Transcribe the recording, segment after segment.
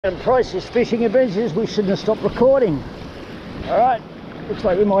And Pricey.s fishing adventures, we shouldn't have stopped recording. Alright, looks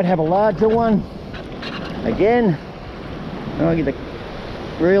like we might have a larger one. Again, I'll get the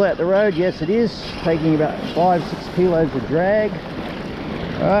reel out the road. Yes, it is. Taking about 5-6 kilos of drag.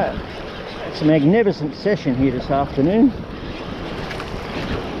 Alright, it's a magnificent session here this afternoon.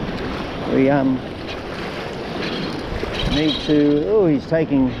 We need to, oh,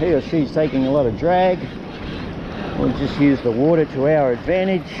 he or she's taking a lot of drag. We'll just use the water to our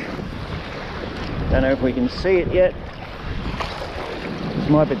advantage. Don't know if we can see it yet. This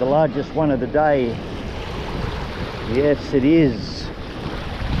might be the largest one of the day. Yes, it is.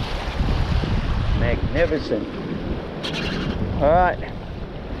 Magnificent. Alright, see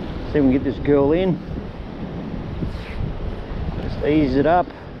if we can get this girl in. Just ease it up.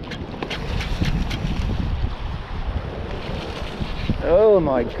 Oh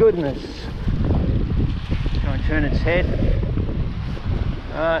my goodness. Try and turn its head.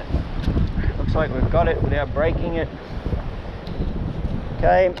 Alright, looks like we've got it without breaking it.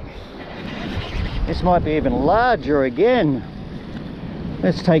 Okay, this might be even larger again.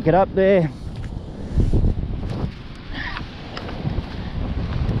 Let's take it up there.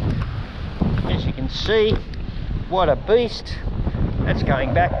 As you can see, what a beast. That's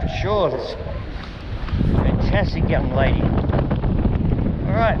going back for sure. This fantastic young lady.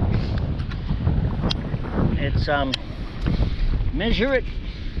 Alright, let's measure it.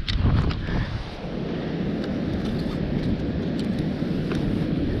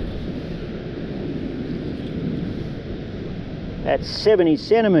 That's 70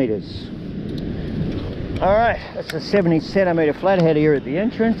 centimeters. Alright, that's a 70 centimeter flathead here at the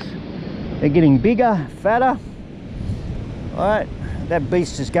entrance. They're getting bigger, fatter. Alright, that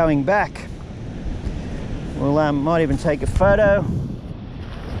beast is going back. We'll might even take a photo.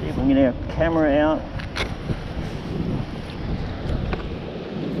 See if we can get our camera out.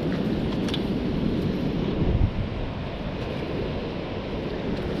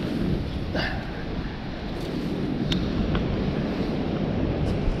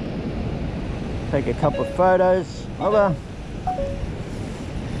 Take a couple of photos of her.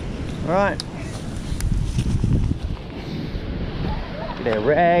 Alright. Get our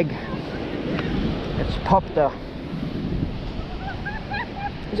rag. Let's pop the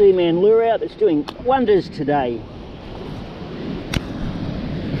Z-Man lure out that's doing wonders today.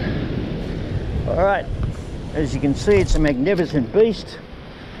 Alright, as you can see, it's a magnificent beast.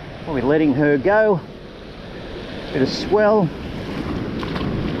 We'll be letting her go. Bit of swell.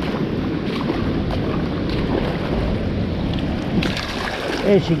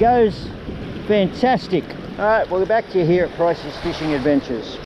 There she goes. Fantastic. Alright, we'll be back to you here at Pricey.s Fishing Adventures.